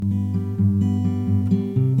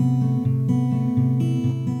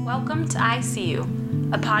Welcome to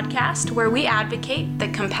ICU, a podcast where we advocate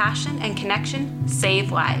that compassion and connection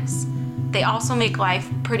save lives. They also make life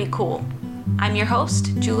pretty cool. I'm your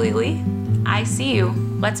host, Julie Lee.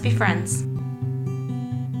 ICU, let's be friends.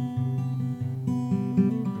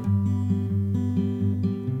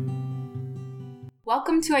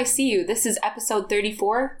 Welcome to ICU. This is episode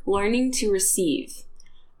 34, Learning to Receive.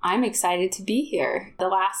 I'm excited to be here. The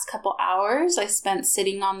last couple hours I spent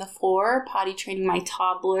sitting on the floor, potty training my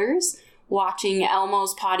toddlers, watching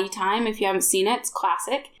Elmo's Potty Time. If you haven't seen it, it's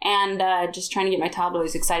classic. And just trying to get my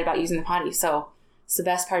toddlers excited about using the potty. So it's the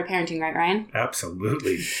best part of parenting, right, Ryan?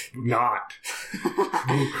 Absolutely not.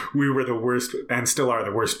 We were the worst and still are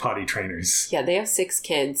the worst potty trainers. Yeah, they have 6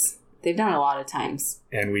 kids. They've done it a lot of times.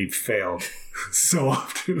 And we've failed so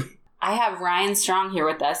often. I have Ryan Strong here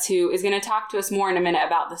with us, who is going to talk to us more in a minute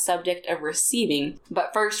about the subject of receiving.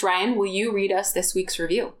 But first, Ryan, will you read us this week's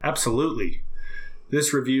review? Absolutely.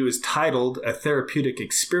 This review is titled A Therapeutic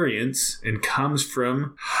Experience and comes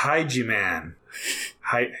from Higiman,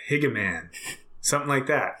 something like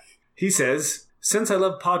that. He says, "Since I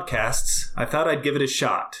love podcasts, I thought I'd give it a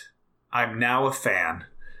shot. I'm now a fan.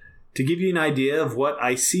 To give you an idea of what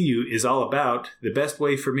ICU is all about, the best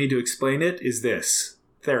way for me to explain it is this.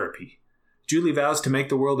 Therapy. Julie vows to make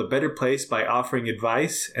the world a better place by offering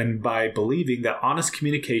advice and by believing that honest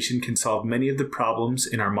communication can solve many of the problems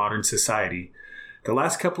in our modern society. The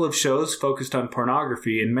last couple of shows focused on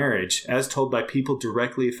pornography in marriage, as told by people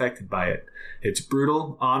directly affected by it. It's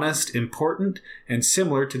brutal, honest, important, and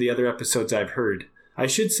similar to the other episodes I've heard. I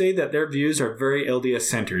should say that their views are very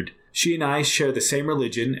LDS-centered. She and I share the same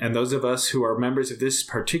religion, and those of us who are members of this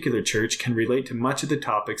particular church can relate to much of the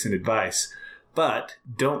topics and advice. But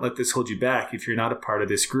don't let this hold you back if you're not a part of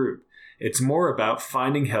this group. It's more about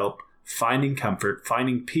finding help, finding comfort,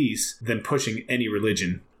 finding peace than pushing any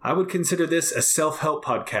religion. I would consider this a self-help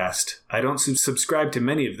podcast. I don't subscribe to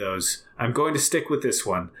many of those. I'm going to stick with this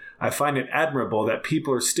one. I find it admirable that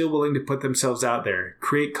people are still willing to put themselves out there,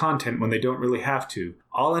 create content when they don't really have to,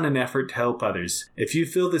 all in an effort to help others. If you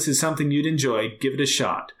feel this is something you'd enjoy, give it a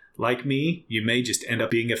shot. Like me, you may just end up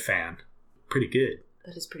being a fan." Pretty good.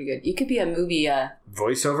 That is pretty good. You could be a movie...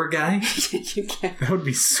 voiceover guy? You can. That would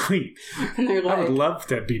be sweet. And they're like, I would love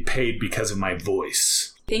to be paid because of my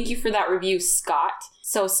voice. Thank you for that review, Scott.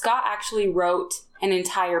 So Scott actually wrote an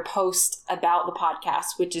entire post about the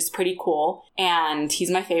podcast, which is pretty cool. And he's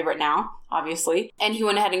my favorite now, obviously. And he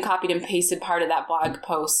went ahead and copied and pasted part of that blog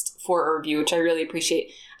post for a review, which I really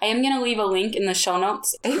appreciate. I am going to leave a link in the show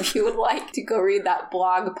notes if you would like to go read that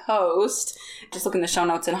blog post. Just look in the show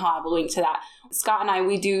notes and I'll have a link to that. Scott and I,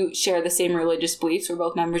 we do share the same religious beliefs. We're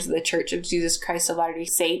both members of the Church of Jesus Christ of Latter-day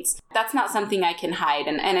Saints. That's not something I can hide.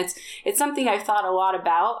 And it's something I've thought a lot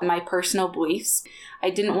about, my personal beliefs. I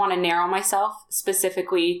didn't want to narrow myself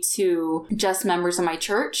specifically to just members of my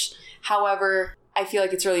church. However, I feel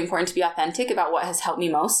like it's really important to be authentic about what has helped me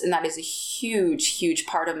most, and that is a huge, huge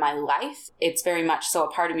part of my life. It's very much so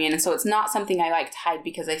a part of me, and so it's not something I like to hide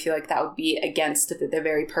because I feel like that would be against the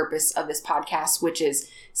very purpose of this podcast, which is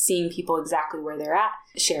seeing people exactly where they're at,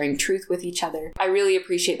 sharing truth with each other. I really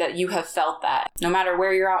appreciate that you have felt that no matter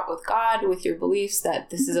where you're at with God, with your beliefs, that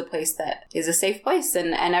this is a place that is a safe place,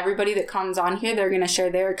 and everybody that comes on here, they're going to share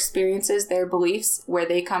their experiences, their beliefs, where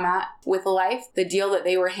they come at with life, the deal that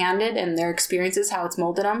they were handed, and their experiences, how it's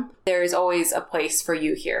molded them. There is always a place for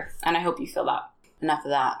you here, and I hope you feel that. Enough of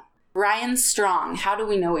that. Ryan Strong, how do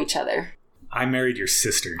we know each other? I married your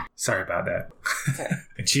sister. Sorry about that. Okay.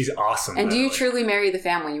 And she's awesome. And do you truly marry the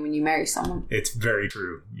family when you marry someone? It's very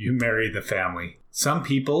true. You marry the family. Some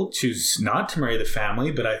people choose not to marry the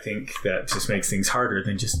family, but I think that just makes things harder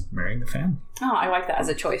than just marrying the family. Oh, I like that as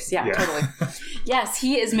a choice. Yeah. Totally. Yes,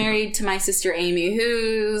 he is married to my sister Amy,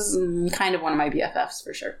 who's kind of one of my BFFs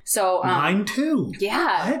for sure. So mine too.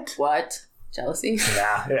 Yeah. What? Jealousy?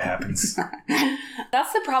 Yeah, it happens.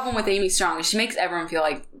 That's the problem with Amy Strong. She makes everyone feel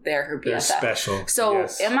like they're her BFF. They're special. So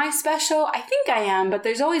yes. Am I special? I think I am, but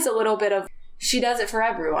there's always a little bit of she does it for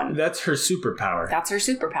everyone. That's her superpower. That's her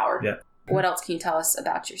superpower. Yeah. What else can you tell us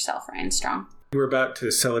about yourself, Ryan Strong? We're about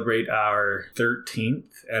to celebrate our 13th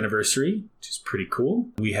anniversary, which is pretty cool.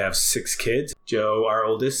 We have 6 kids. Joe, our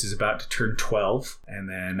oldest, is about to turn 12, and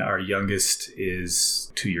then our youngest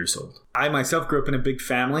is 2 years old. I myself grew up in a big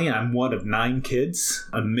family. I'm one of 9 kids,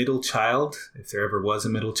 a middle child, if there ever was a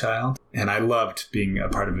middle child, and I loved being a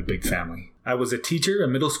part of a big family. I was a teacher, a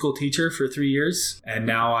middle school teacher for 3 years, and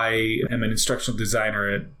now I am an instructional designer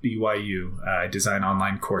at BYU. I design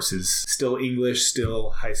online courses, still English, still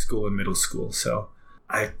high school and middle school. So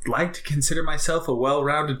I like to consider myself a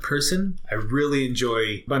well-rounded person. I really enjoy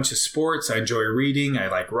a bunch of sports. I enjoy reading. I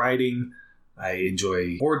like writing. I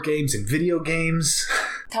enjoy board games and video games.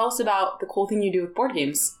 Tell us about the cool thing you do with board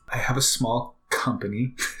games. I have a small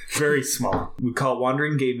company, very small. We call it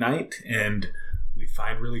Wandering Game Night, and we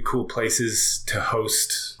find really cool places to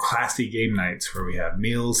host classy game nights where we have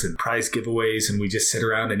meals and prize giveaways, and we just sit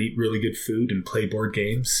around and eat really good food and play board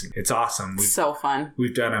games. It's awesome. So fun.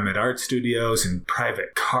 We've done them at art studios and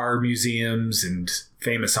private car museums and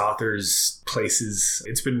famous authors' places.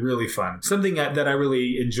 It's been really fun. Something that I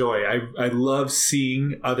really enjoy. I love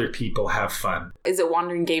seeing other people have fun. Is it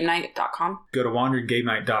wanderinggamenight.com? Go to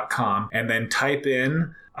wanderinggamenight.com and then type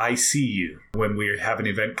in I see you. When we have an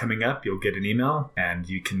event coming up, you'll get an email and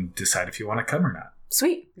you can decide if you want to come or not.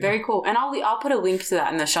 Sweet. Very cool. And I'll put a link to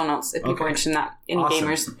that in the show notes if people are interested in that. Any Awesome.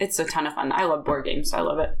 gamers. It's a ton of fun. I love board games, so I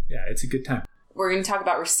love it. Yeah, it's a good time. We're going to talk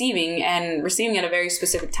about receiving at a very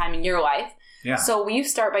specific time in your life. Yeah. So will you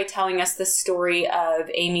start by telling us the story of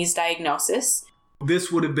Amy's diagnosis?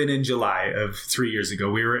 This would have been in July of 3 years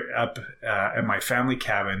ago. We were up at my family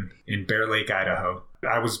cabin in Bear Lake, Idaho.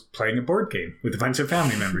 I was playing a board game with a bunch of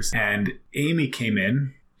family members. And Amy came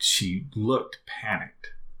in. She looked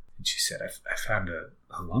panicked. And she said, I found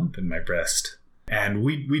a lump in my breast. And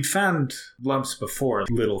we'd found lumps before,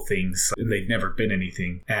 little things, and they'd never been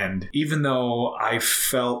anything. And even though I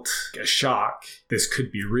felt a shock, this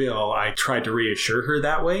could be real, I tried to reassure her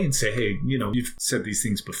that way and say, hey, you've said these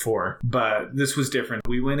things before. But this was different.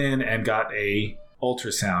 We went in and got a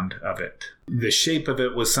ultrasound of it. The shape of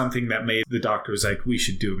it was something that made the doctor was like, we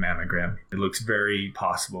should do a mammogram. It looks very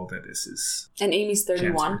possible that this is And Amy's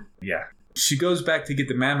 31. cancer. Yeah. She goes back to get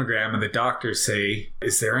the mammogram and the doctors say,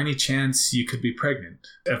 is there any chance you could be pregnant?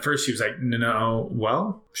 At first she was like, no,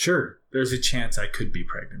 well, sure. There's a chance I could be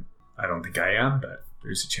pregnant. I don't think I am, but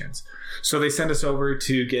there's a chance. So they sent us over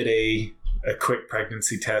to get a quick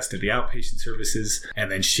pregnancy test at the outpatient services. And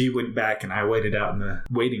then she went back and I waited out in the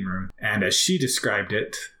waiting room. And as she described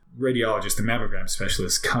it, radiologist and mammogram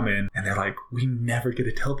specialists come in and they're like, we never get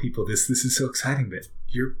to tell people this. This is so exciting, but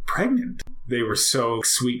you're pregnant. They were so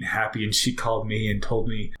sweet and happy. And she called me and told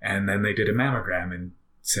me. And then they did a mammogram and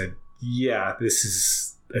said, yeah, this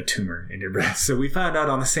is a tumor in your breast. So we found out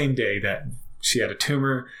on the same day that she had a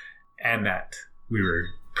tumor and that we were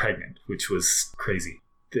pregnant, which was crazy.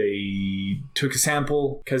 They took a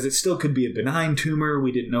sample because it still could be a benign tumor.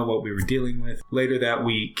 We didn't know what we were dealing with. Later that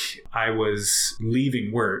week, I was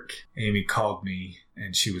leaving work. Amy called me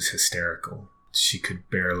and she was hysterical. She could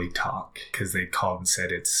barely talk because they called and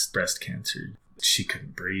said it's breast cancer. She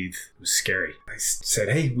couldn't breathe. It was scary. I said,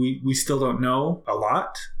 hey, we still don't know a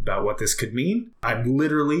lot about what this could mean. I'm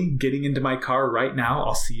literally getting into my car right now.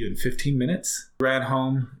 I'll see you in 15 minutes. Ran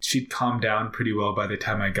home. She'd calmed down pretty well by the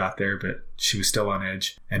time I got there, but she was still on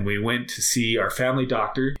edge. And we went to see our family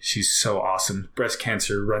doctor. She's so awesome. Breast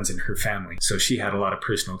cancer runs in her family, so she had a lot of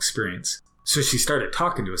personal experience. So she started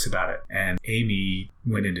talking to us about it, and Amy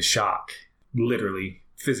went into shock. Literally,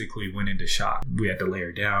 physically went into shock. We had to lay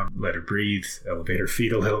her down, let her breathe, elevate her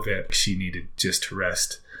feet a little bit. She needed just to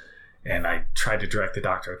rest. And I tried to direct the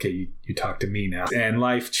doctor, okay, you talk to me now. And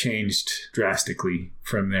life changed drastically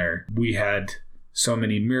from there. We had so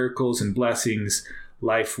many miracles and blessings.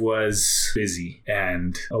 Life was busy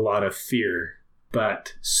and a lot of fear,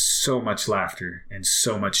 but so much laughter and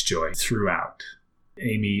so much joy throughout.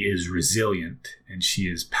 Amy is resilient and she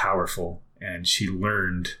is powerful. And she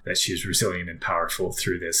learned that she is resilient and powerful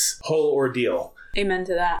through this whole ordeal. Amen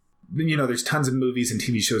to that. There's tons of movies and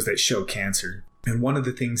TV shows that show cancer. And one of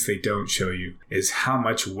the things they don't show you is how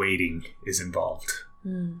much waiting is involved.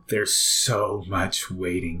 There's so much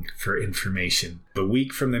waiting for information. The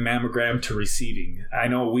week from the mammogram to receiving. I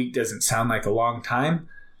know a week doesn't sound like a long time,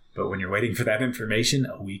 but when you're waiting for that information,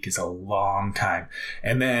 a week is a long time.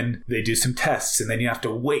 And then they do some tests and then you have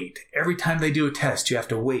to wait. Every time they do a test, you have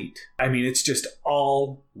to wait. I mean, it's just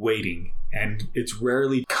all waiting and it's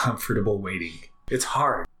rarely comfortable waiting. It's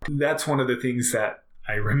hard. That's one of the things that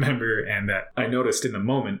I remember and that I noticed in the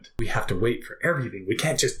moment. We have to wait for everything. We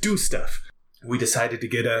can't just do stuff. We decided to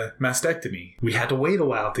get a mastectomy. We had to wait a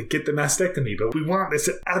while to get the mastectomy, but we want this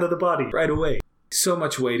out of the body right away. So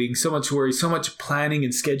much waiting, so much worry, so much planning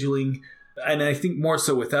and scheduling. And I think more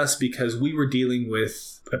so with us because we were dealing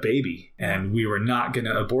with a baby and we were not going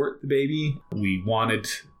to abort the baby. We wanted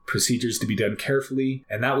procedures to be done carefully.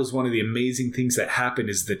 And that was one of the amazing things that happened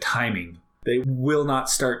is the timing. They will not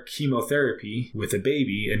start chemotherapy with a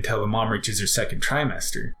baby until the mom reaches her second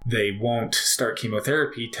trimester. They won't start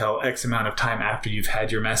chemotherapy till X amount of time after you've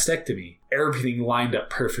had your mastectomy. Everything lined up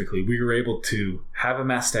perfectly. We were able to have a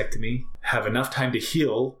mastectomy, have enough time to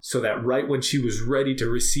heal so that right when she was ready to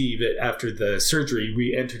receive it after the surgery,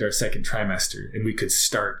 we entered our second trimester and we could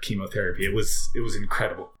start chemotherapy. It was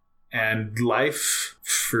incredible. And life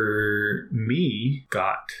for me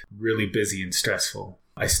got really busy and stressful.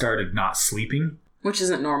 I started not sleeping. Which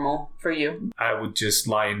isn't normal for you. I would just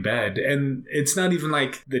lie in bed. And it's not even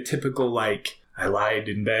like the typical, like, I lied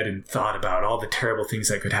in bed and thought about all the terrible things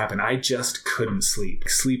that could happen. I just couldn't sleep.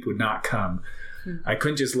 Sleep would not come. I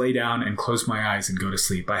couldn't just lay down and close my eyes and go to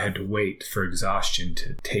sleep. I had to wait for exhaustion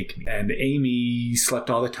to take me. And Amy slept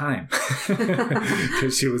all the time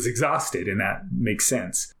because she was exhausted, and that makes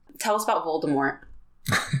sense. Tell us about Voldemort.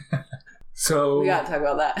 So we gotta talk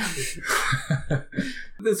about that.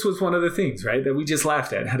 This was one of the things, right, that we just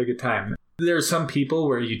laughed at and had a good time. There are some people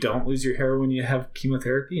where you don't lose your hair when you have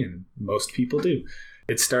chemotherapy, and most people do.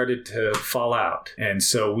 It started to fall out. And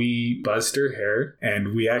so we buzzed her hair,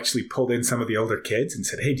 and we actually pulled in some of the older kids and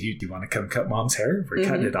said, hey, do you want to come cut Mom's hair? We're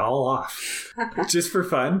cutting it all off. Just for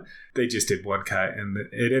fun. They just did one cut, and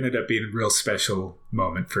it ended up being a real special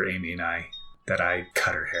moment for Amy and I that I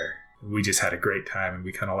cut her hair. We just had a great time, and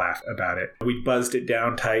we kind of laughed about it. We buzzed it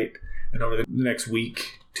down tight, and over the next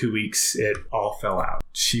week, 2 weeks, it all fell out.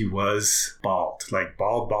 She was bald, like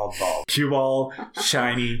bald. Cue ball,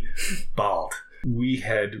 shiny, bald. We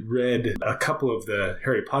had read a couple of the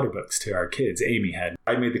Harry Potter books to our kids. Amy had.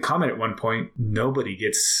 I made the comment at one point, nobody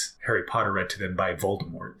gets Harry Potter read to them by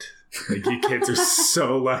Voldemort. Like, you kids are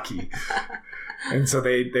so lucky. And so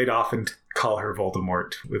they'd often call her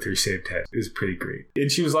Voldemort with her shaved head. It was pretty great.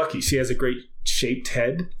 And she was lucky. She has a great shaped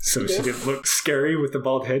head, so she didn't look scary with the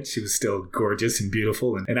bald head. She was still gorgeous and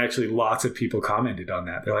beautiful. And actually lots of people commented on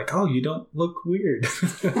that. They're like, oh, you don't look weird.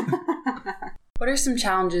 What are some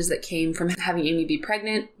challenges that came from having Amy be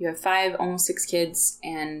pregnant? You have 5, almost 6 kids,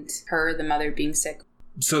 and her, the mother, being sick.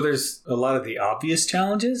 So there's a lot of the obvious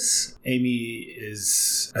challenges. Amy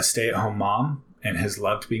is a stay-at-home mom and has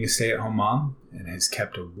loved being a stay-at-home mom and has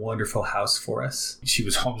kept a wonderful house for us. She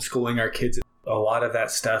was homeschooling our kids. A lot of that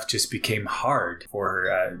stuff just became hard for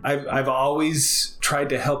her. I've always tried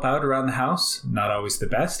to help out around the house. Not always the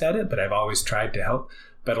best at it, but I've always tried to help.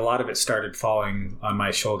 But a lot of it started falling on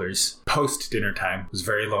my shoulders. Post dinner time was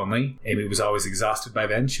very lonely. Amy was always exhausted by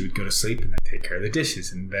then. She would go to sleep and then take care of the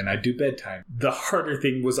dishes, and then I'd do bedtime. The harder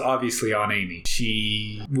thing was obviously on Amy.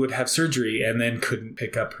 She would have surgery and then couldn't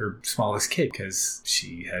pick up her smallest kid because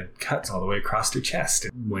she had cuts all the way across her chest.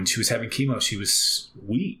 And when she was having chemo, she was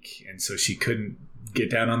weak, and so she couldn't get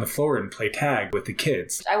down on the floor and play tag with the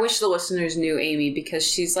kids. I wish the listeners knew Amy, because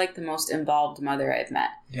she's like the most involved mother I've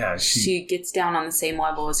met. Yeah, she gets down on the same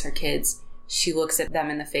level as her kids. She looks at them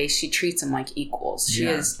in the face. She treats them like equals. She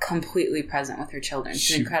is completely present with her children.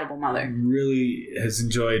 She's an incredible mother. Really has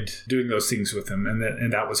enjoyed doing those things with them,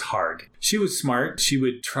 and that was hard. She was smart. She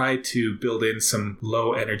would try to build in some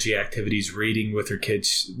low energy activities, reading with her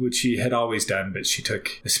kids, which she had always done, but she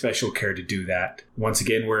took a special care to do that. Once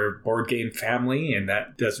again, we're a board game family, and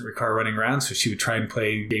that doesn't require running around, so she would try and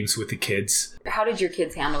play games with the kids. How did your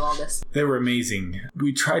kids handle all this? They were amazing.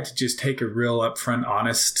 We tried to just take a real upfront,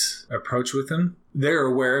 honest approach with them. They're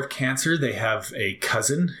aware of cancer. They have a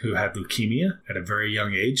cousin who had leukemia at a very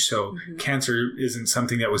young age, so cancer isn't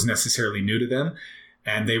something that was necessarily new to them.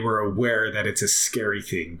 And they were aware that it's a scary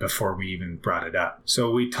thing before we even brought it up. So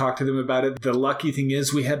we talked to them about it. The lucky thing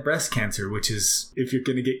is we had breast cancer, which is, if you're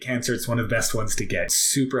going to get cancer, it's one of the best ones to get.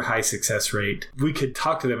 Super high success rate. We could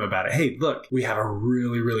talk to them about it. Hey, look, we have a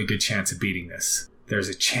really, really good chance of beating this. There's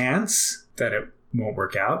a chance that it won't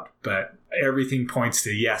work out, but everything points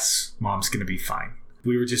to yes, Mom's going to be fine.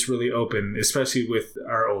 We were just really open, especially with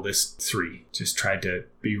our oldest 3. Just tried to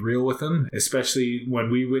be real with them, especially when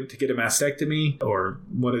we went to get a mastectomy or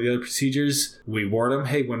one of the other procedures. We warned them,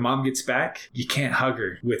 hey, when Mom gets back, you can't hug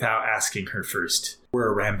her without asking her first. We're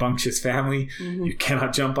a rambunctious family. You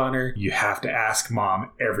cannot jump on her. You have to ask Mom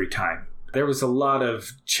every time. There was a lot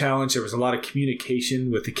of challenge. There was a lot of communication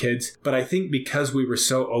with the kids. But I think because we were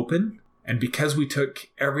so open, and because we took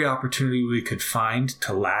every opportunity we could find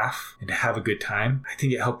to laugh and to have a good time, I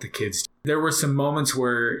think it helped the kids. There were some moments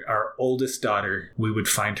where our oldest daughter, we would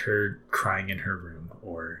find her crying in her room,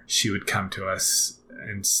 or she would come to us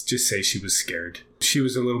and just say she was scared. She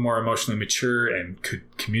was a little more emotionally mature and could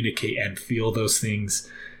communicate and feel those things.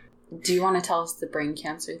 Do you want to tell us the brain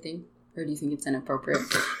cancer thing? Or do you think it's inappropriate?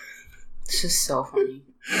 It's just so funny.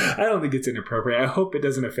 I don't think it's inappropriate. I hope it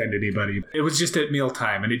doesn't offend anybody. It was just at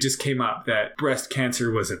mealtime, and it just came up that breast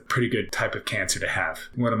cancer was a pretty good type of cancer to have.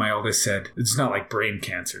 One of my oldest said, it's not like brain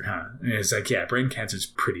cancer, huh? And it's like, yeah, brain cancer is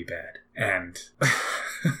pretty bad. And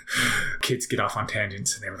Kids get off on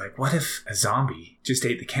tangents, and they were like, what if a zombie just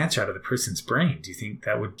ate the cancer out of the person's brain? Do you think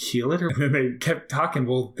that would heal it? And then they kept talking,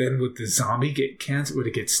 well, then would the zombie get cancer? Would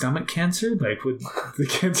it get stomach cancer? Like, would the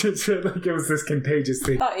cancer spread? Like, it was this contagious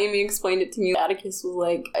thing. Amy explained it to me. Atticus was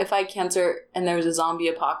like, if I had cancer and there was a zombie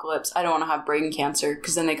apocalypse, I don't want to have brain cancer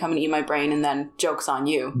because then they come and eat my brain and then joke's on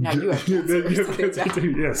you. Now you have cancer.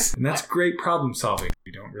 Yes. And that's great problem solving.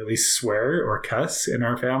 We don't really swear or cuss in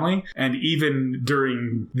our family. And even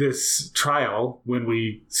during this trial, when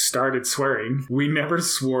we started swearing, we never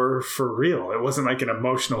swore for real. It wasn't like an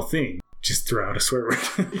emotional thing. Just throw out a swear word.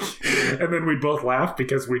 And then we'd both laugh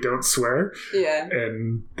because we don't swear. Yeah.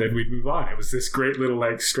 And then we'd move on. It was this great little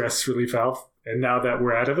like stress relief valve. And now that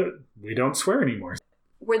we're out of it, we don't swear anymore.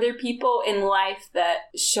 Were there people in life that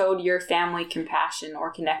showed your family compassion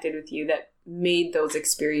or connected with you that made those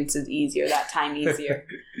experiences easier, that time easier?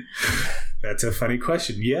 That's a funny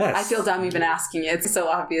question. Yes. I feel dumb even asking it. It's so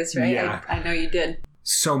obvious, right? Yeah. I know you did.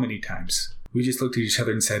 So many times. We just looked at each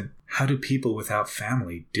other and said, how do people without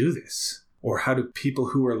family do this? Or how do people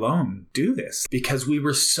who are alone do this? Because we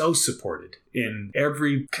were so supported in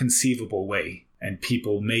every conceivable way. And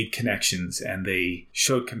people made connections and they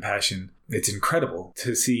showed compassion. It's incredible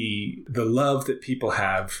to see the love that people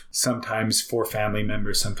have, sometimes for family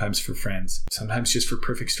members, sometimes for friends, sometimes just for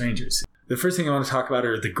perfect strangers. The first thing I want to talk about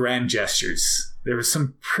are the grand gestures. There were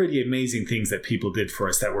some pretty amazing things that people did for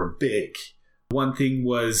us that were big. One thing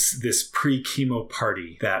was this pre-chemo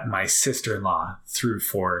party that my sister-in-law threw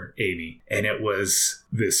for Amy. And it was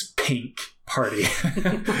this pink party.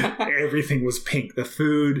 Everything was pink. The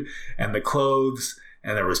food and the clothes.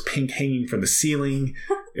 And there was pink hanging from the ceiling.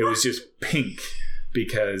 It was just pink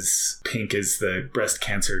because pink is the breast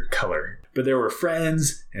cancer color. But there were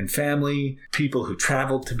friends and family, people who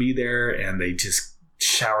traveled to be there, and they just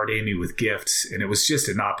showered Amy with gifts. And it was just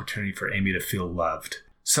an opportunity for Amy to feel loved.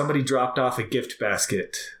 Somebody dropped off a gift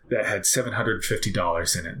basket that had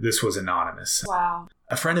 $750 in it. This was anonymous. Wow.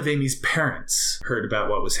 A friend of Amy's parents heard about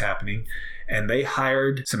what was happening, and they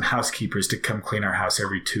hired some housekeepers to come clean our house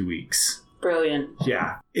every 2 weeks. Brilliant.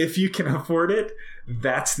 Yeah. If you can afford it,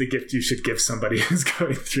 that's the gift you should give somebody who's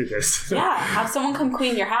going through this. Yeah. Have someone come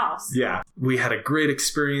clean your house. Yeah. We had a great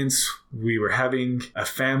experience. We were having a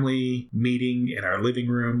family meeting in our living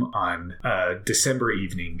room on a December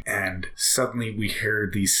evening, and suddenly we hear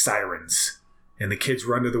these sirens, and the kids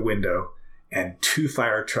run to the window, and 2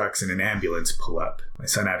 fire trucks and an ambulance pull up. My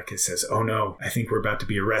son Atticus says, oh no, I think we're about to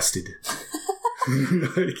be arrested.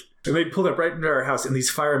 And they pulled up right into our house, and these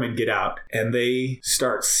firemen get out and they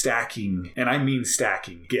start stacking, and I mean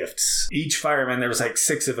stacking, gifts. Each fireman, there was like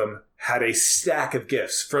 6 of them, had a stack of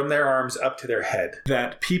gifts from their arms up to their head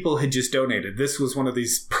that people had just donated. This was one of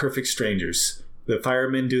these perfect strangers. The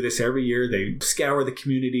firemen do this every year. They scour the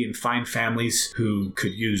community and find families who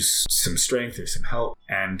could use some strength or some help,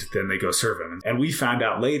 and then they go serve them. And we found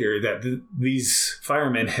out later that these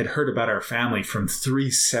firemen had heard about our family from 3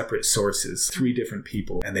 separate sources, 3 different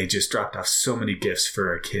people, and they just dropped off so many gifts for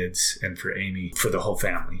our kids and for Amy, for the whole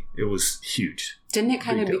family. It was huge. Didn't it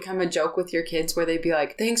kind of become a joke with your kids where they'd be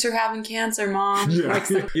like, thanks for having cancer, Mom?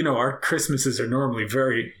 Yeah. You know, our Christmases are normally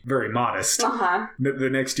very, very modest. Uh-huh. The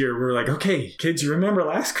next year, we're like, okay, kids, you remember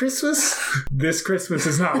last Christmas? This Christmas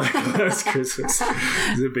is not like last Christmas.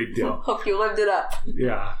 It's a big deal. Hope you lived it up.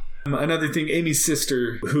 Yeah. Another thing, Amy's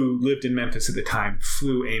sister, who lived in Memphis at the time,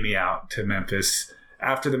 flew Amy out to Memphis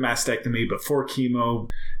after the mastectomy, before chemo.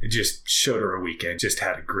 It just showed her a weekend. Just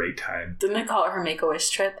had a great time. Didn't I call it her Make-A-Wish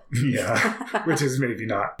trip? Yeah, which is maybe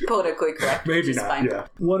not. Politically correct. Maybe not, fine. Yeah.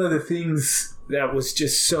 One of the things that was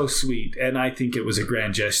just so sweet, and I think it was a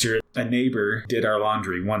grand gesture, a neighbor did our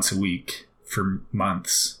laundry once a week for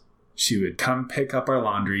months. She would come pick up our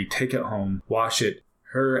laundry, take it home, wash it.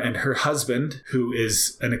 Her and her husband, who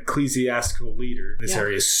is an ecclesiastical leader in this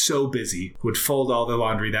area, is so busy, would fold all the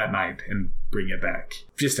laundry that night and bring it back.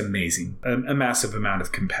 Just amazing. A massive amount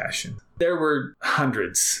of compassion. There were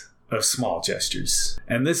hundreds of small gestures,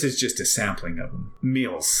 and this is just a sampling of them.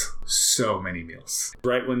 Meals. So many meals.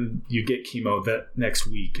 Right when you get chemo, that next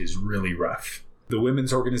week is really rough. The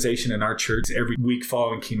women's organization in our church, every week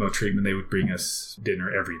following chemo treatment, they would bring us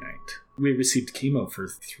dinner every night. We received chemo for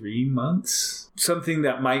 3 months. Something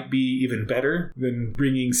that might be even better than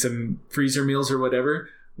bringing some freezer meals or whatever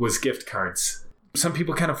was gift cards. Some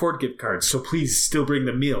people can't afford gift cards, so please still bring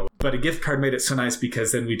the meal. But a gift card made it so nice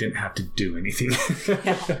because then we didn't have to do anything.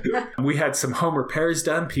 We had some home repairs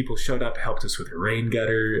done. People showed up, helped us with a rain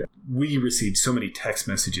gutter. We received so many text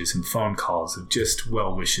messages and phone calls of just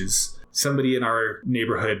well wishes. Somebody in our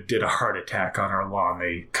neighborhood did a heart attack on our lawn.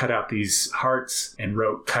 They cut out these hearts and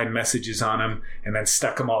wrote kind messages on them and then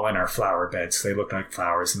stuck them all in our flower beds. They looked like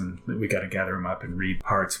flowers, and then we got to gather them up and read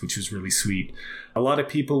hearts, which was really sweet. A lot of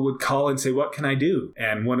people would call and say, what can I do?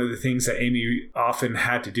 And one of the things that Amy often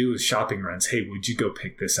had to do was shopping runs. Hey, would you go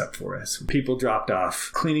pick this up for us? People dropped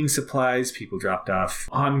off cleaning supplies. People dropped off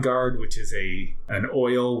On Guard, which is an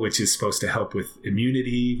oil which is supposed to help with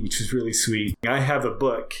immunity, which is really sweet. I have a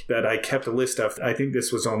book that I kept a list of. I think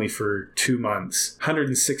this was only for 2 months.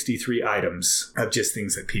 163 items of just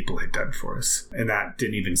things that people had done for us. And that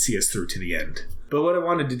didn't even see us through to the end. But what I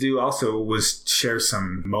wanted to do also was share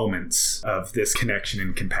some moments of this connection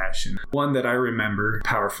and compassion. One that I remember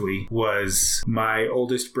powerfully was my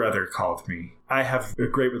oldest brother called me. I have a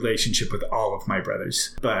great relationship with all of my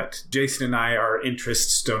brothers, but Jason and I, our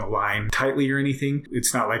interests don't align tightly or anything.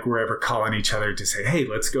 It's not like we're ever calling each other to say, hey,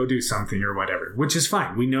 let's go do something or whatever, which is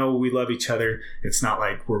fine. We know we love each other. It's not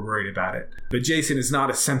like we're worried about it. But Jason is not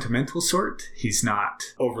a sentimental sort. He's not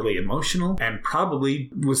overly emotional, and probably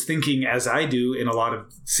was thinking, as I do in a lot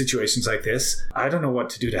of situations like this, I don't know what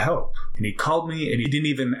to do to help. And he called me, and he didn't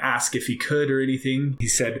even ask if he could or anything. He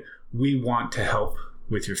said, we want to help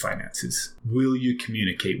with your finances. Will you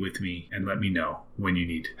communicate with me and let me know when you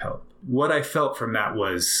need help? What I felt from that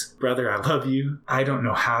was, brother, I love you. I don't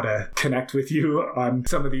know how to connect with you on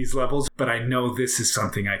some of these levels, but I know this is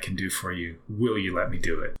something I can do for you. Will you let me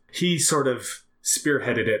do it? He sort of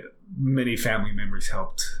spearheaded it. Many family members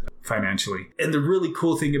helped financially. And the really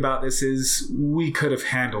cool thing about this is we could have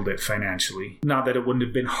handled it financially. Not that it wouldn't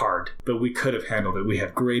have been hard, but we could have handled it. We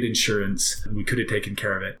have great insurance. We could have taken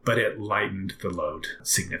care of it, but it lightened the load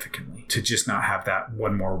significantly to just not have that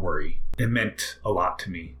one more worry. It meant a lot to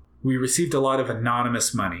me. We received a lot of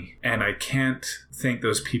anonymous money, and I can't thank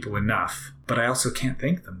those people enough, but I also can't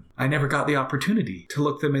thank them. I never got the opportunity to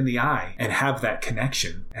look them in the eye and have that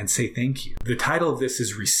connection and say thank you. The title of this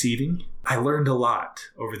is Receiving. I learned a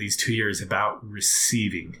lot over these 2 years about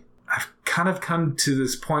receiving. I've kind of come to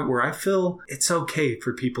this point where I feel it's okay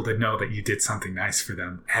for people to know that you did something nice for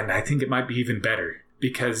them. And I think it might be even better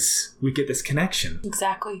because we get this connection.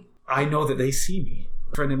 Exactly. I know that they see me.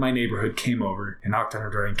 A friend in my neighborhood came over and knocked on our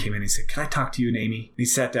door and came in and said, can I talk to you and Amy? And he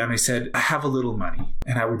sat down and he said, I have a little money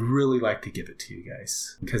and I would really like to give it to you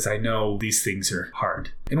guys because I know these things are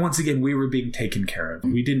hard. And once again, we were being taken care of.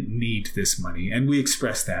 We didn't need this money, and we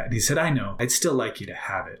expressed that. And he said, I know, I'd still like you to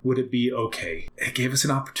have it. Would it be okay? It gave us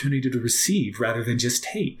an opportunity to receive rather than just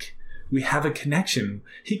take. We have a connection.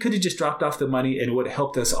 He could have just dropped off the money and it would have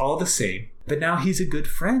helped us all the same. But now he's a good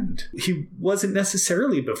friend. He wasn't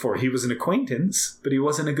necessarily before. He was an acquaintance, but he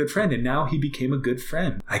wasn't a good friend. And now he became a good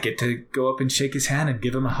friend. I get to go up and shake his hand and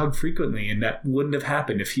give him a hug frequently. And that wouldn't have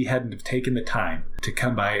happened if he hadn't have taken the time to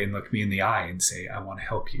come by and look me in the eye and say, I want to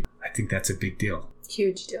help you. I think that's a big deal.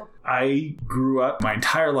 Huge deal. I grew up my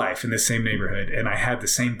entire life in the same neighborhood, and I had the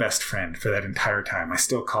same best friend for that entire time. I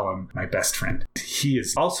still call him my best friend. He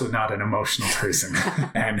is also not an emotional person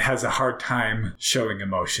and has a hard time showing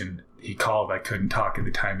emotion. He called, I couldn't talk at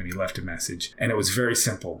the time, and he left a message. And it was very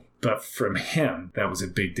simple. But from him, that was a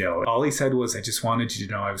big deal. All he said was, I just wanted you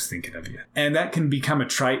to know I was thinking of you. And that can become a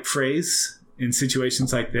trite phrase in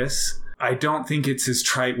situations like this. I don't think it's as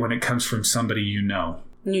trite when it comes from somebody you know.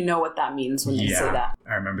 You know what that means when you say that.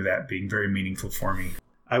 I remember that being very meaningful for me.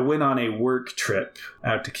 I went on a work trip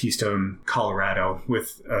out to Keystone, Colorado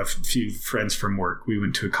with a few friends from work. We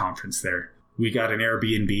went to a conference there. We got an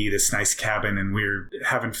Airbnb, this nice cabin, and we were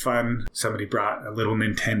having fun. Somebody brought a little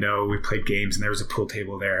Nintendo. We played games, and there was a pool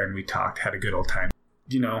table there, and we talked, had a good old time.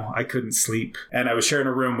 You know, I couldn't sleep. And I was sharing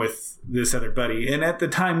a room with this other buddy. And at the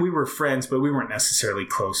time, we were friends, but we weren't necessarily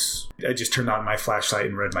close. I just turned on my flashlight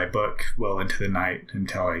and read my book well into the night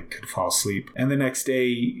until I could fall asleep. And the next day,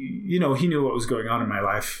 you know, he knew what was going on in my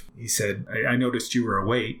life. He said, I noticed you were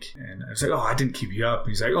awake. And I was like, oh, I didn't keep you up. And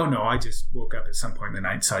he's like, oh, no, I just woke up at some point in the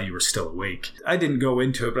night and saw you were still awake. I didn't go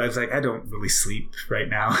into it, but I was like, I don't really sleep right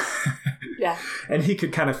now. Yeah. And he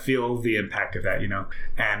could kind of feel the impact of that, you know.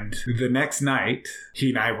 And the next night, he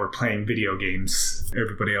and I were playing video games.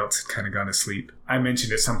 Everybody else had kind of gone to sleep. I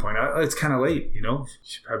mentioned at some point, it's kind of late, you know, you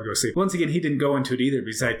should probably go to sleep. Once again, he didn't go into it either, but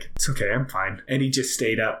he's like, it's okay, I'm fine. And he just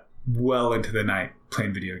stayed up well into the night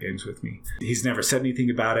playing video games with me. He's never said anything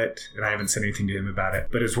about it, and I haven't said anything to him about it,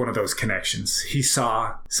 but it's one of those connections. He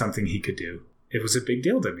saw something he could do. It was a big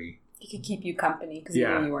deal to me. He could keep you company because he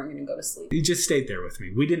knew you weren't going to go to sleep. He just stayed there with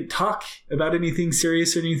me. We didn't talk about anything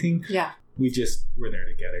serious or anything. Yeah. We just were there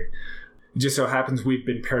together. It just so happens we've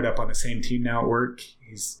been paired up on the same team now at work.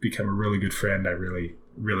 He's become a really good friend. I really,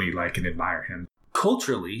 really like and admire him.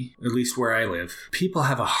 Culturally, at least where I live, people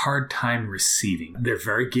have a hard time receiving. They're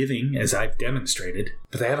very giving, as I've demonstrated,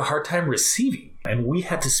 but they have a hard time receiving. And we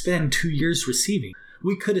had to spend 2 years receiving.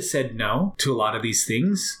 We could have said no to a lot of these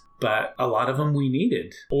things, but a lot of them we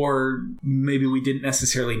needed. Or maybe we didn't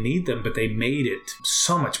necessarily need them, but they made it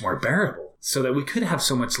so much more bearable so that we could have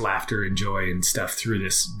so much laughter and joy and stuff through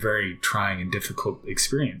this very trying and difficult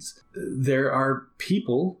experience. There are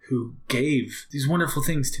people who gave these wonderful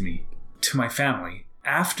things to me, to my family.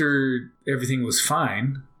 After everything was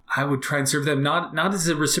fine, I would try and serve them, not as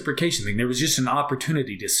a reciprocation thing. There was just an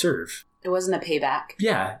opportunity to serve. It wasn't a payback.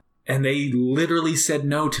 Yeah. And they literally said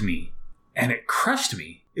no to me. And it crushed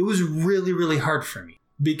me. It was really, really hard for me.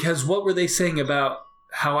 Because what were they saying about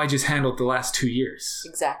how I just handled the last 2 years?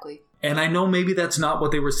 Exactly. And I know maybe that's not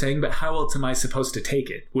what they were saying, but how else am I supposed to take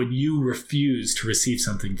it when you refuse to receive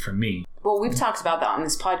something from me? Well, we've talked about that on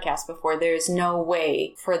this podcast before. There's no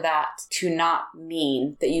way for that to not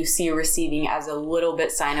mean that you see receiving as a little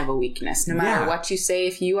bit sign of a weakness. No matter what you say,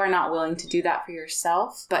 if you are not willing to do that for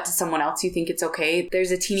yourself, but to someone else you think it's okay,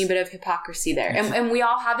 there's a teeny bit of hypocrisy there. And we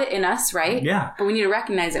all have it in us, right? Yeah. But we need to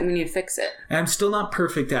recognize it and we need to fix it. And I'm still not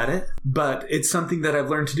perfect at it, but it's something that I've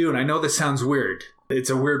learned to do. And I know this sounds weird.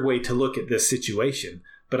 It's a weird way to look at this situation,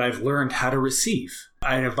 but I've learned how to receive.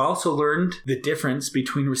 I have also learned the difference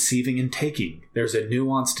between receiving and taking. There's a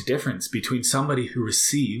nuanced difference between somebody who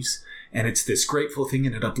receives, and it's this grateful thing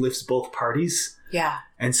and it uplifts both parties. Yeah.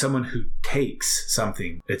 And someone who takes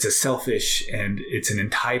something. It's a selfish and it's an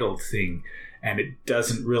entitled thing, and it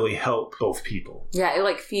doesn't really help both people. Yeah,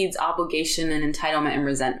 it feeds obligation and entitlement and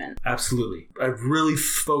resentment. Absolutely. I've really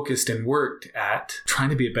focused and worked at trying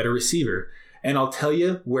to be a better receiver. And I'll tell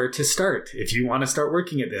you where to start if you want to start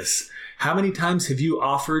working at this. How many times have you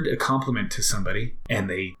offered a compliment to somebody and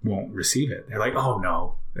they won't receive it? They're like, oh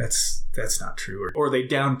no, that's not true. Or they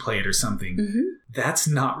downplay it or something. Mm-hmm. That's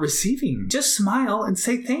not receiving. Just smile and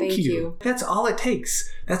say thank you. That's all it takes.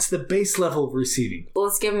 That's the base level of receiving. Well,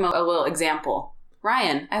 let's give them a little example.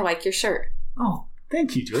 Ryan, I like your shirt. Oh,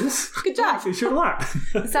 thank you, Joyce. Good job. I like your shirt a lot.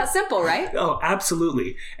 It's that simple, right? Oh,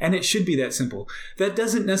 absolutely. And it should be that simple. That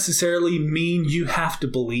doesn't necessarily mean you have to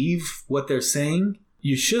believe what they're saying.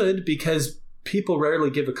 You should, because people rarely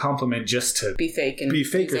give a compliment just to be fake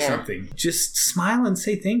or something. Just smile and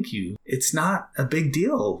say thank you. It's not a big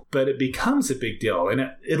deal, but it becomes a big deal, and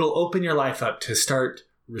it'll open your life up to start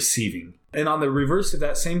receiving. And on the reverse of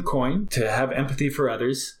that same coin, to have empathy for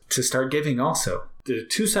others, to start giving also. The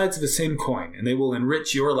two sides of the same coin, and they will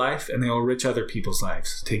enrich your life and they will enrich other people's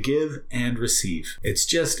lives. To give and receive. It's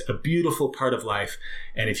just a beautiful part of life,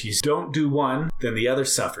 and if you don't do one, then the other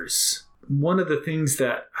suffers. One of the things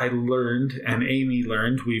that I learned, and Amy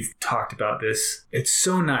learned, we've talked about this, it's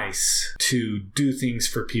so nice to do things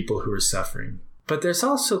for people who are suffering. But there's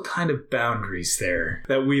also kind of boundaries there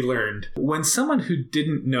that we learned. When someone who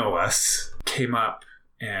didn't know us came up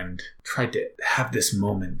and tried to have this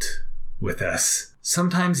moment with us,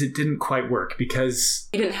 sometimes it didn't quite work because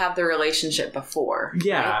you didn't have the relationship before.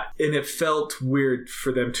 Yeah, right? And it felt weird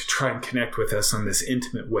for them to try and connect with us on this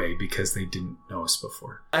intimate way because they didn't know us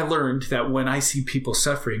before. I learned that when I see people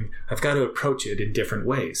suffering, I've got to approach it in different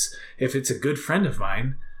ways. If it's a good friend of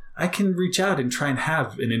mine, I can reach out and try and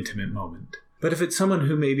have an intimate moment. But if it's someone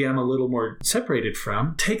who maybe I'm a little more separated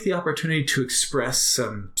from, take the opportunity to express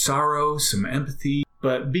some sorrow, some empathy,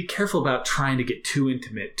 but be careful about trying to get too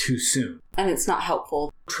intimate too soon. And it's not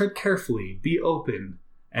helpful. Tread carefully, be open,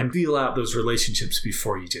 and feel out those relationships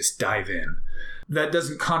before you just dive in. That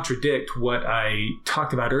doesn't contradict what I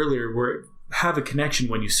talked about earlier, where have a connection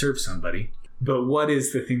when you serve somebody. But what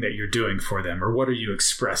is the thing that you're doing for them, or what are you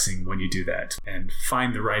expressing when you do that? And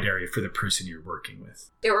find the right area for the person you're working with.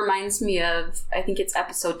 It reminds me of, I think it's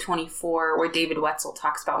episode 24, where David Wetzel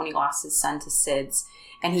talks about when he lost his son to SIDS.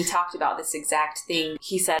 And he talked about this exact thing.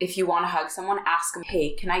 He said, if you want to hug someone, ask them,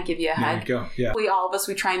 hey, can I give you a hug? There you go, yeah. All of us,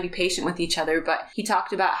 we try and be patient with each other. But he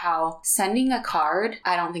talked about how sending a card,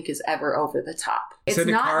 I don't think is ever over the top.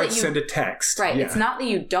 Send a card, send a text. Right. Yeah. It's not that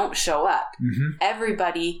you don't show up. Mm-hmm.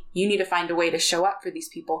 Everybody, you need to find a way to show up for these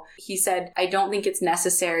people. He said, I don't think it's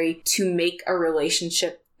necessary to make a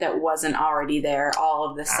relationship that wasn't already there all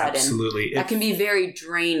of a sudden. Absolutely. That can be very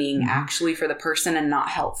draining, actually, for the person and not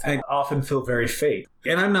helpful. I often feel very fake.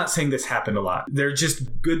 And I'm not saying this happened a lot. They're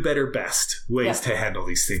just good, better, best ways to handle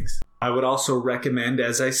these things. I would also recommend,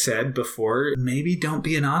 as I said before, maybe don't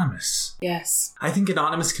be anonymous. Yes. I think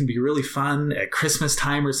anonymous can be really fun at Christmas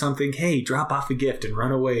time or something. Hey, drop off a gift and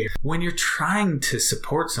run away. When you're trying to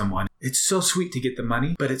support someone, it's so sweet to get the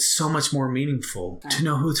money, but it's so much more meaningful to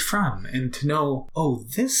know who it's from and to know, oh,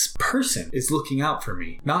 this person is looking out for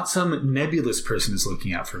me. Not some nebulous person is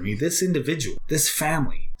looking out for me. This individual, this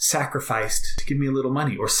family sacrificed to give me a little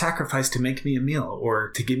money, or sacrificed to make me a meal, or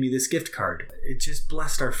to give me this gift card. It just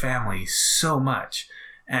blessed our family so much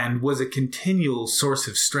and was a continual source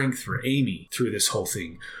of strength for Amy through this whole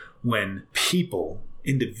thing when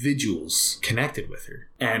individuals connected with her.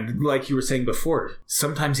 And like you were saying before,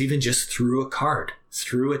 sometimes even just through a card,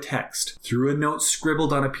 through a text, through a note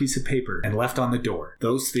scribbled on a piece of paper and left on the door.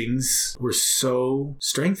 Those things were so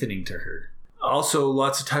strengthening to her. Also,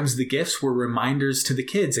 lots of times the gifts were reminders to the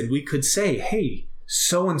kids, and we could say, hey,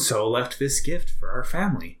 so-and-so left this gift for our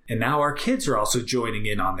family. And now our kids are also joining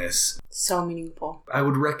in on this. So meaningful. I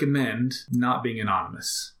would recommend not being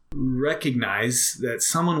anonymous. Recognize that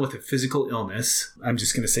someone with a physical illness, I'm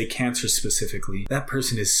just going to say cancer specifically, that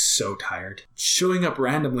person is so tired. Showing up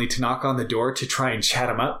randomly to knock on the door to try and chat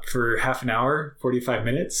them up for half an hour, 45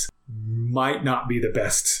 minutes, might not be the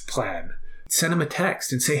best plan. Send them a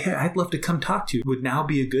text and say, hey, I'd love to come talk to you. Would now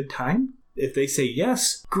be a good time? If they say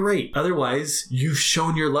yes, great. Otherwise, you've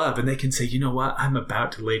shown your love and they can say, you know what? I'm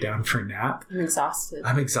about to lay down for a nap. I'm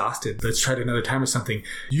exhausted. Let's try it another time or something.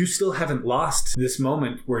 You still haven't lost this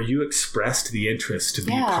moment where you expressed the interest to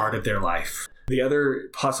be part of their life. The other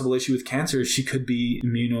possible issue with cancer is she could be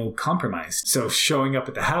immunocompromised. So showing up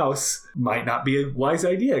at the house might not be a wise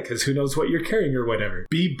idea because who knows what you're carrying or whatever.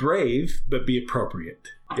 Be brave, but be appropriate.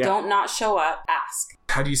 Yeah. Don't not show up. Ask.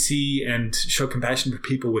 How do you see and show compassion for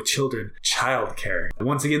people with children? Childcare.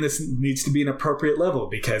 Once again, this needs to be an appropriate level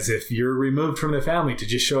because if you're removed from the family to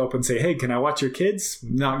just show up and say, hey, can I watch your kids?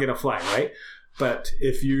 Not going to fly, right? But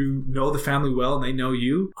if you know the family well and they know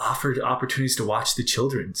you, offer opportunities to watch the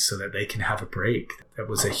children so that they can have a break. That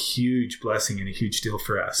was a huge blessing and a huge deal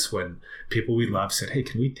for us when people we love said, hey,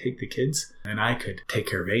 can we take the kids? And I could take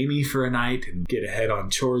care of Amy for a night and get ahead on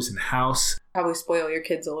chores in the house. Probably spoil your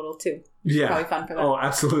kids a little too. Yeah. Probably fun for them. Oh,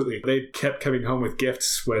 absolutely. They kept coming home with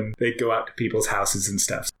gifts when they'd go out to people's houses and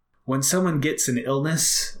stuff. When someone gets an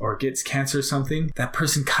illness or gets cancer or something, that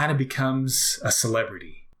person kind of becomes a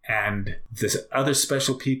celebrity. And the other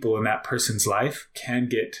special people in that person's life can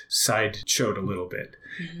get sideshowed a little bit.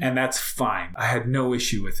 Mm-hmm. And that's fine. I had no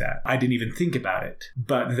issue with that. I didn't even think about it.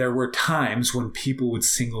 But there were times when people would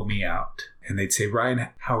single me out. And they'd say, Ryan,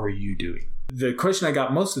 how are you doing? The question I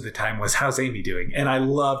got most of the time was, how's Amy doing? And I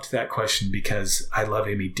loved that question because I love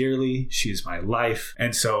Amy dearly. She is my life.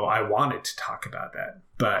 And so I wanted to talk about that.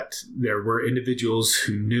 But there were individuals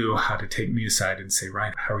who knew how to take me aside and say,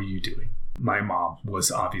 Ryan, how are you doing? My mom was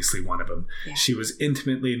obviously one of them. Yeah. She was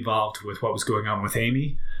intimately involved with what was going on with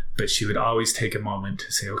Amy, but she would always take a moment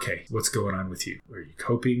to say, okay, what's going on with you? Are you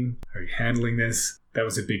coping? Are you handling this? That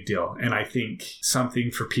was a big deal. And I think something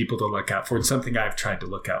for people to look out for, and something I've tried to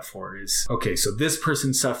look out for is, okay, so this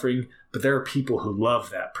person's suffering, but there are people who love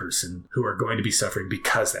that person who are going to be suffering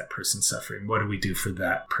because that person's suffering. What do we do for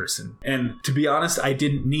that person? And to be honest, I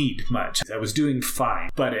didn't need much. I was doing fine,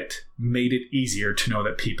 but it made it easier to know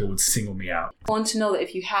that people would single me out. I want to know that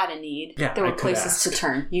if you had a need, there were places to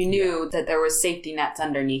turn. You knew that there was safety nets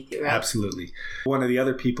underneath you, right? Absolutely. One of the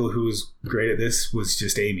other people who was great at this was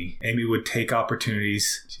just Amy. Amy would take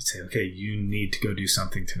opportunities. She'd say, okay, you need to go do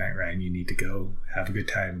something tonight, Ryan. You need to go have a good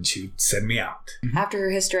time. And she would send me out. After her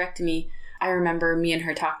hysterectomy, I remember me and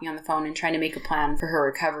her talking on the phone and trying to make a plan for her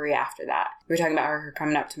recovery after that. We were talking about her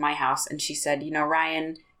coming up to my house, and she said, you know,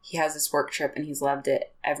 Ryan, he has this work trip and he's loved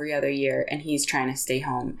it every other year and he's trying to stay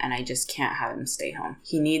home and I just can't have him stay home.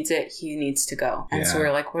 He needs it. He needs to go. And so we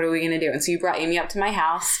were like, what are we going to do? And so you brought Amy up to my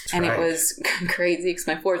house. That's and right. It was crazy because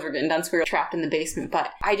my floors were getting done. So we were trapped in the basement. But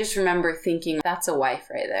I just remember thinking, that's a wife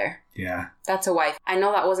right there. Yeah. That's a wife. I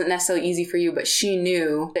know that wasn't necessarily easy for you, but she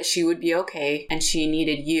knew that she would be okay and she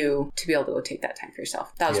needed you to be able to go take that time for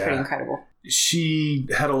yourself. That was pretty incredible. She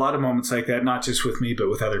had a lot of moments like that, not just with me, but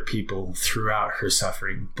with other people throughout her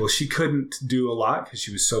suffering. Well, she couldn't do a lot because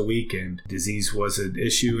she was so weak and disease was an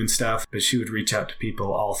issue and stuff, but she would reach out to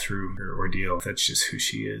people all through her ordeal. That's just who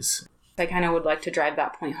she is. I kind of would like to drive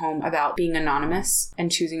that point home about being anonymous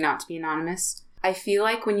and choosing not to be anonymous. I feel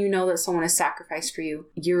like when you know that someone has sacrificed for you,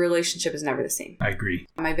 your relationship is never the same. I agree.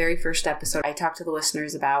 My very first episode, I talked to the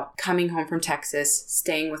listeners about coming home from Texas,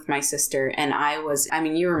 staying with my sister, and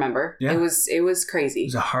you remember. Yeah. It was crazy. It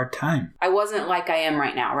was a hard time. I wasn't like I am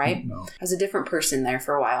right now, right? No. I was a different person there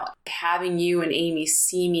for a while. Having you and Amy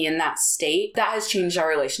see me in that state, that has changed our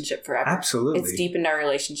relationship forever. Absolutely. It's deepened our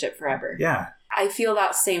relationship forever. Yeah. I feel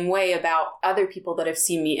that same way about other people that have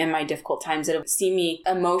seen me in my difficult times, that have seen me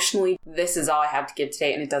emotionally. This is all I have to give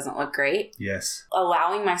today and it doesn't look great. Yes.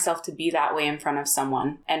 Allowing myself to be that way in front of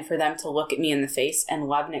someone and for them to look at me in the face and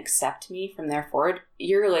love and accept me from there forward,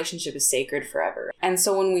 your relationship is sacred forever. And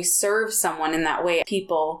so when we serve someone in that way,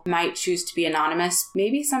 people might choose to be anonymous,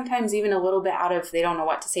 maybe sometimes even a little bit out of, they don't know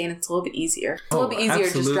what to say, and it's a little bit easier. It's a little bit easier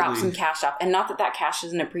to just drop some cash off. And not that that cash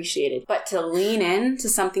isn't appreciated, but to lean in to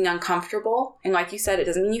something uncomfortable. And like you said, it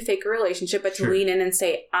doesn't mean you fake a relationship, but to lean in and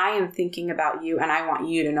say, I am thinking about you and I want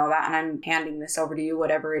you to know that, and I'm handing this over to you,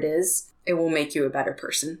 whatever it is. It will make you a better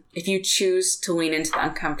person if you choose to lean into the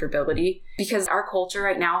uncomfortability. Because our culture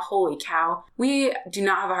right now, holy cow, we do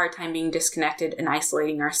not have a hard time being disconnected and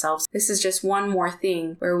isolating ourselves. This is just one more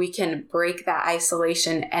thing where we can break that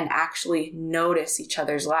isolation and actually notice each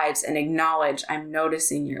other's lives and acknowledge, I'm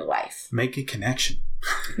noticing your life. Make a connection.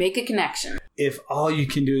 Make a connection. If all you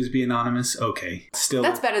can do is be anonymous, okay. Still,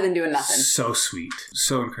 that's better than doing nothing. So sweet.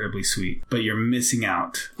 So incredibly sweet. But you're missing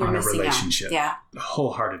out on a relationship. Yeah.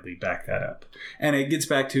 Wholeheartedly back that up. And it gets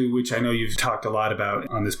back to, which I know you've talked a lot about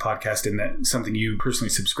on this podcast, and that something you personally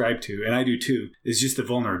subscribe to, and I do too, is just the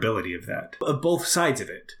vulnerability of that. Of both sides of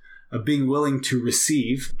it. Of being willing to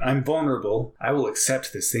receive, I'm vulnerable, I will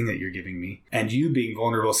accept this thing that you're giving me. And you being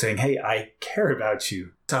vulnerable, saying, hey, I care about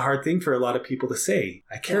you. It's a hard thing for a lot of people to say.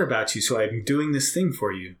 I care about you, so I'm doing this thing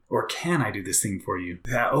for you. Or can I do this thing for you?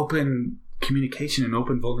 That open communication and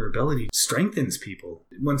open vulnerability strengthens people.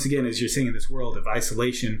 Once again, as you're saying, in this world of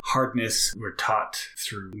isolation, hardness, we're taught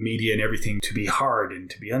through media and everything to be hard and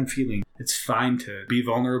to be unfeeling. It's fine to be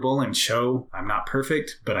vulnerable and show I'm not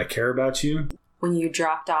perfect, but I care about you. When you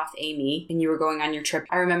dropped off Amy and you were going on your trip,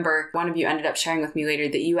 I remember one of you ended up sharing with me later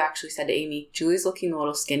that you actually said to Amy, Julie's looking a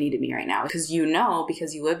little skinny to me right now. Because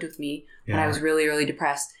because you lived with me when I was really, really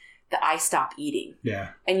depressed, that I stopped eating.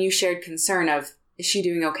 Yeah. And you shared concern of, is she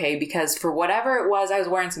doing okay? Because for whatever it was, I was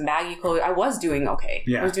wearing some baggy clothes. I was doing okay.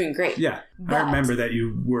 Yeah. I was doing great. Yeah. But I remember that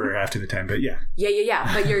you were after the time, but yeah.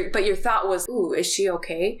 Yeah. But your thought was, ooh, is she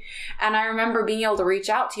okay? And I remember being able to reach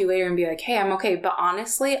out to you later and be like, hey, I'm okay. But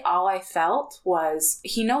honestly, all I felt was,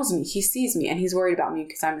 he knows me, he sees me, and he's worried about me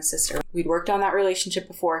because I'm his sister. We'd worked on that relationship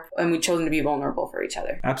before, and we'd chosen to be vulnerable for each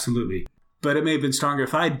other. Absolutely. But it may have been stronger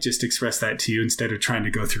if I'd just expressed that to you instead of trying to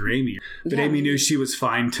go through Amy. But yeah. Amy knew she was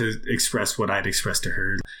fine to express what I'd expressed to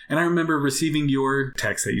her. And I remember receiving your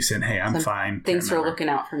text that you sent, hey, I'm fine. Thanks for looking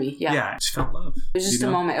out for me. Yeah. Yeah, I just felt love. It was just a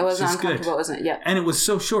moment. It wasn't uncomfortable, wasn't it? Yeah. And it was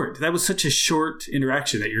so short. That was such a short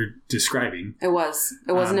interaction that you're describing. It was.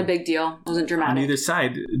 It wasn't a big deal. It wasn't dramatic. On either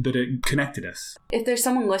side, but it connected us. If there's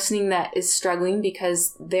someone listening that is struggling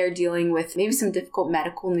because they're dealing with maybe some difficult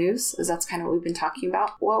medical news, as that's kind of what we've been talking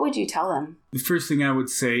about, what would you tell them? The first thing I would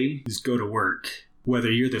say is go to work. Whether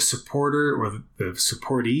you're the supporter or the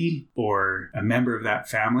supportee or a member of that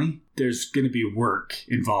family, there's going to be work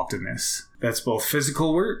involved in this. That's both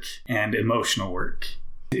physical work and emotional work.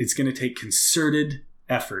 It's going to take concerted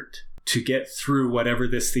effort to get through whatever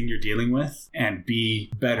this thing you're dealing with and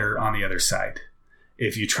be better on the other side.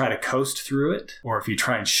 If you try to coast through it, or if you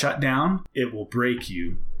try and shut down, it will break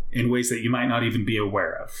you in ways that you might not even be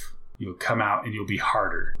aware of. You'll come out and you'll be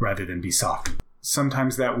harder rather than be soft.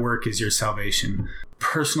 Sometimes that work is your salvation.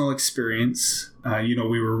 Personal experience,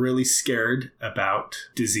 we were really scared about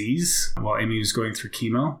disease while Amy was going through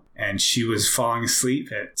chemo, and she was falling asleep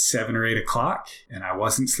at 7 or 8 o'clock, and I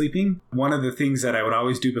wasn't sleeping. One of the things that I would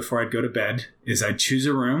always do before I'd go to bed is I'd choose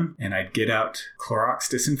a room, and I'd get out Clorox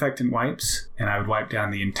disinfectant wipes, and I would wipe down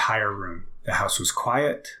the entire room. The house was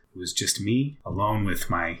quiet. It was just me, alone with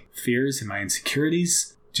my fears and my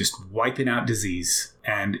insecurities, just wiping out disease.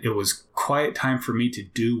 And it was quiet time for me to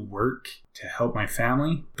do work to help my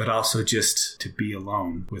family, but also just to be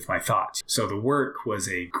alone with my thoughts. So the work was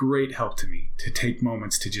a great help to me, to take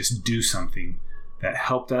moments to just do something that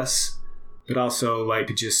helped us, but also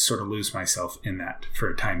to just sort of lose myself in that for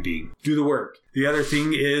a time being. Do the work. The other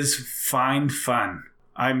thing is find fun.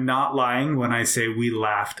 I'm not lying when I say we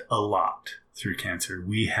laughed a lot through cancer.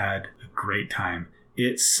 We had a great time.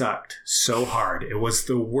 It sucked so hard. It was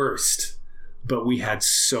the worst, but we had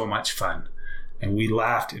so much fun. And we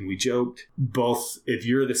laughed and we joked. Both if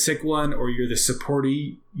you're the sick one or you're the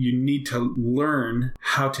supportee, you need to learn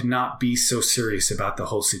how to not be so serious about the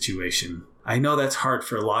whole situation. I know that's hard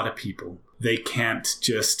for a lot of people. they can't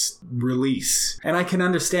just release. And I can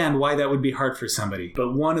understand why that would be hard for somebody.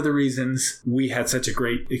 But one of the reasons we had such a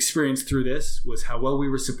great experience through this was how well we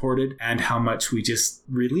were supported and how much we just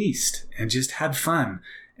released and just had fun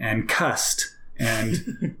and cussed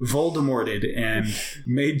and Voldemorted and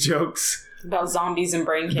made jokes about zombies and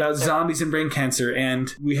brain cancer.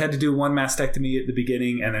 And we had to do one mastectomy at the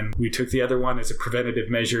beginning, and then we took the other one as a preventative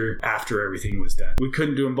measure after everything was done. We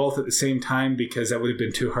couldn't do them both at the same time because that would have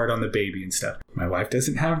been too hard on the baby and stuff. My wife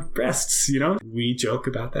doesn't have breasts, you know? We joke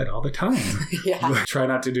about that all the time. Yeah. We try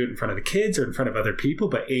not to do it in front of the kids or in front of other people,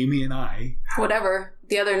 but Amy and I... Whatever.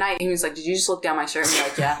 The other night, he was like, did you just look down my shirt? And we're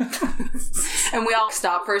like, yeah. And we all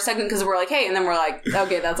stopped for a second because we're like, hey. And then we're like,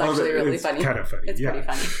 okay, that's actually really funny. It's kind of funny. It's pretty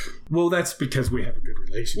funny. Well, that's because we have a good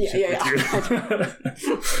relationship with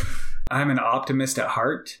you. I'm an optimist at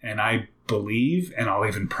heart, and I believe, and I'll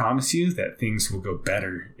even promise you, that things will go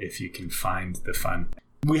better if you can find the fun.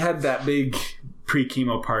 We had that big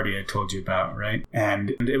pre-chemo party I told you about, right?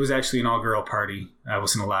 And it was actually an all-girl party. I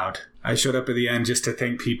wasn't allowed. I showed up at the end just to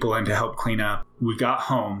thank people and to help clean up. We got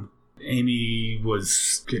home. Amy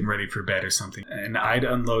was getting ready for bed or something, and I'd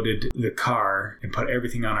unloaded the car and put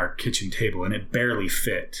everything on our kitchen table, and it barely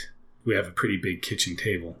fit. We have a pretty big kitchen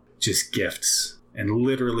table. Just gifts. And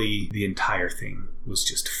literally the entire thing was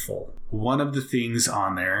just full. One of the things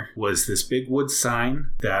on there was this big wood sign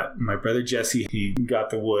that my brother Jesse, he got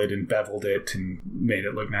the wood and beveled it and made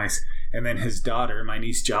it look nice. And then his daughter, my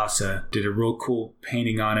niece Jossa, did a real cool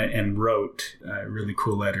painting on it and wrote really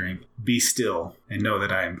cool lettering. Be still and know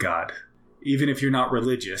that I am God. Even if you're not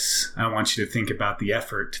religious, I want you to think about the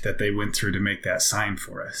effort that they went through to make that sign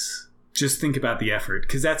for us. Just think about the effort,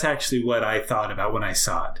 because that's actually what I thought about when I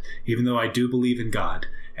saw it, even though I do believe in God,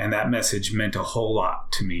 and that message meant a whole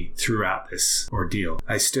lot to me throughout this ordeal.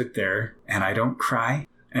 I stood there, and I don't cry,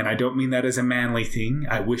 and I don't mean that as a manly thing.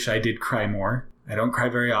 I wish I did cry more. I don't cry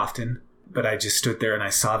very often, but I just stood there and I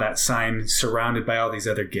saw that sign surrounded by all these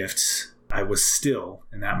other gifts. I was still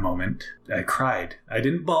in that moment. I cried. I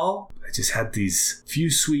didn't bawl. I just had these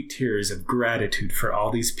few sweet tears of gratitude for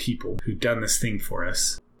all these people who'd done this thing for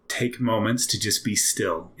us. Take moments to just be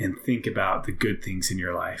still and think about the good things in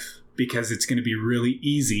your life, because it's going to be really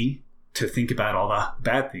easy to think about all the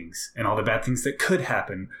bad things and all the bad things that could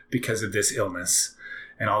happen because of this illness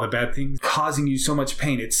and all the bad things causing you so much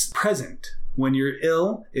pain. It's present. When you're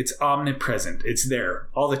ill, it's omnipresent. It's there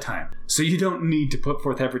all the time. So you don't need to put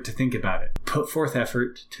forth effort to think about it. Put forth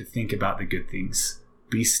effort to think about the good things.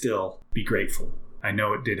 Be still. Be grateful. I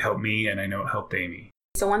know it did help me, and I know it helped Amy.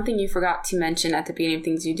 So one thing you forgot to mention at the beginning of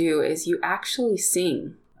things you do is you actually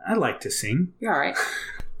sing. I like to sing. You're all right.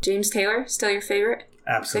 James Taylor, still your favorite?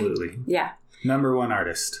 Absolutely. Yeah. Number one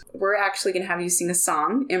artist. We're actually going to have you sing a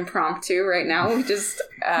song impromptu right now. We just,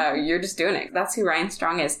 you're just doing it. That's who Ryan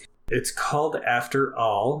Strong is. It's called After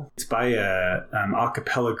All. It's by a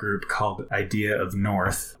cappella group called Idea of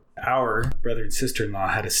North. Our brother and sister-in-law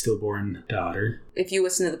had a stillborn daughter. If you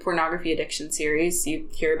listen to the pornography addiction series, you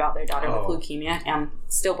hear about their daughter with leukemia and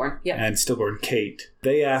stillborn. Yep. And stillborn Kate.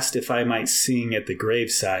 They asked if I might sing at the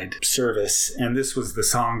graveside service, and this was the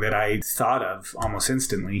song that I thought of almost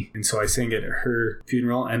instantly. And so I sang it at her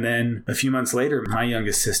funeral, and then a few months later, my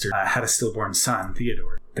youngest sister had a stillborn son,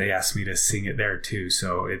 Theodore. They asked me to sing it there too,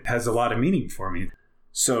 so it has a lot of meaning for me.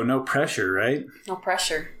 So no pressure, right? No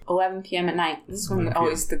pressure. 11 p.m. at night. This is when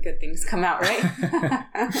always the good things come out, right?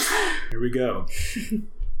 Here we go.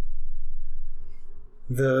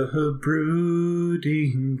 The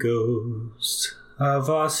brooding ghosts of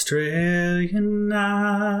Australian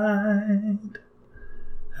night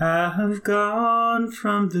have gone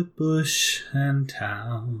from the bush and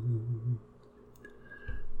town.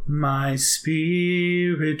 My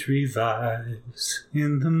spirit revives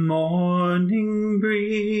in the morning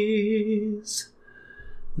breeze,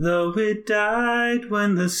 though it died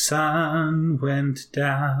when the sun went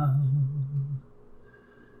down.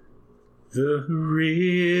 The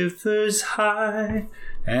river's high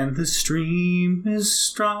and the stream is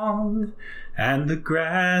strong, and the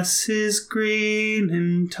grass is green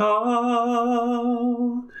and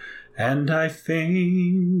tall, and I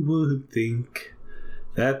fain would think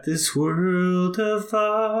that this world of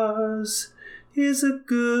ours is a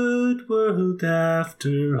good world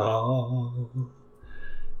after all.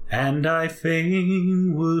 And I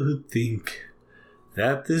fain would think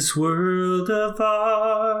that this world of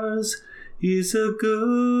ours is a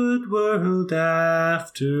good world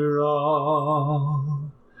after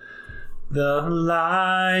all. The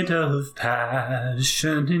light of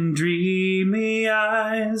passion in dreamy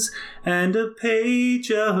eyes, and a page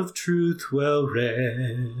of truth well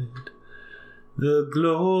read. The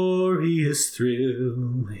glorious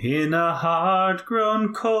thrill in a heart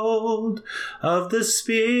grown cold of the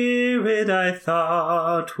spirit I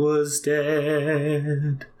thought was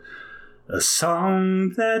dead. A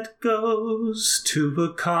song that goes to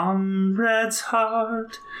a comrade's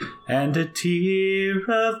heart, and a tear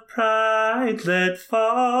of pride let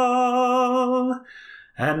fall.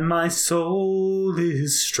 And my soul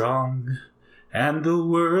is strong, and the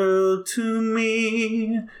world to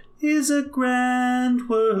me is a grand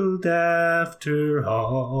world after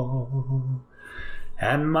all.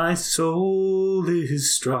 And my soul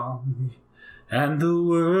is strong, and the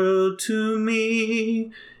world to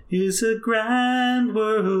me is a grand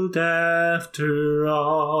world after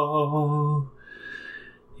all.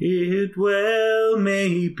 It well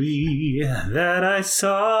may be that I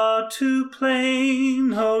saw too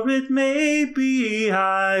plain, or it may be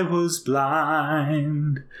I was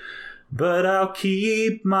blind, but I'll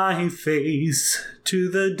keep my face to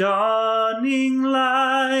the dawning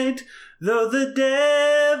light, though the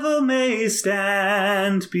devil may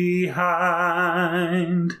stand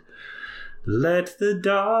behind. Let the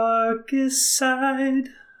darkest side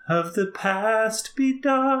of the past be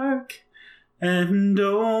dark, and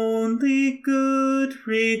only good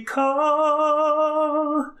recall.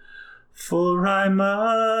 For I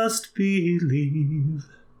must believe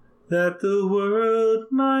that the world,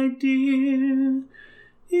 my dear,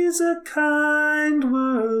 is a kind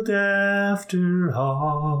world after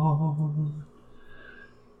all.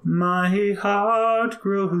 My heart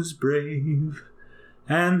grows brave,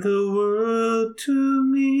 and the world to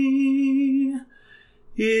me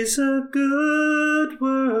is a good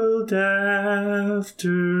world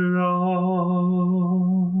after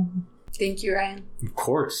all. Thank you, Ryan. Of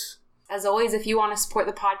course. As always, if you want to support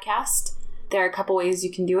the podcast, there are a couple ways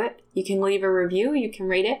you can do it. You can leave a review. You can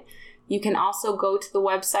rate it. You can also go to the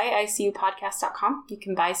website, icupodcast.com. You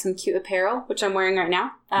can buy some cute apparel, which I'm wearing right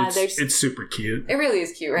now. It's super cute. It really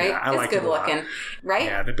is cute, right? Yeah, I it's like good it a lot. looking, right?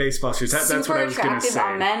 Yeah, the baseball shirts. That's what I was going to say. Super attractive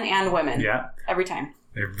on men and women. Yeah. Every time.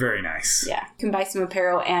 They're very nice. Yeah. You can buy some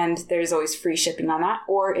apparel, and there's always free shipping on that.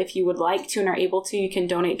 Or if you would like to and are able to, you can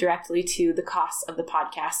donate directly to the costs of the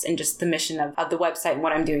podcast and just the mission of the website and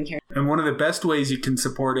what I'm doing here. And one of the best ways you can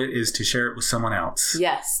support it is to share it with someone else.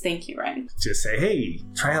 Yes. Thank you, Ryan. Just say, hey,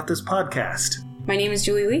 try out this podcast. My name is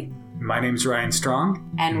Julie Lee. My name's Ryan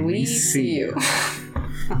Strong. And we see you.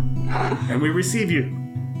 And we receive you.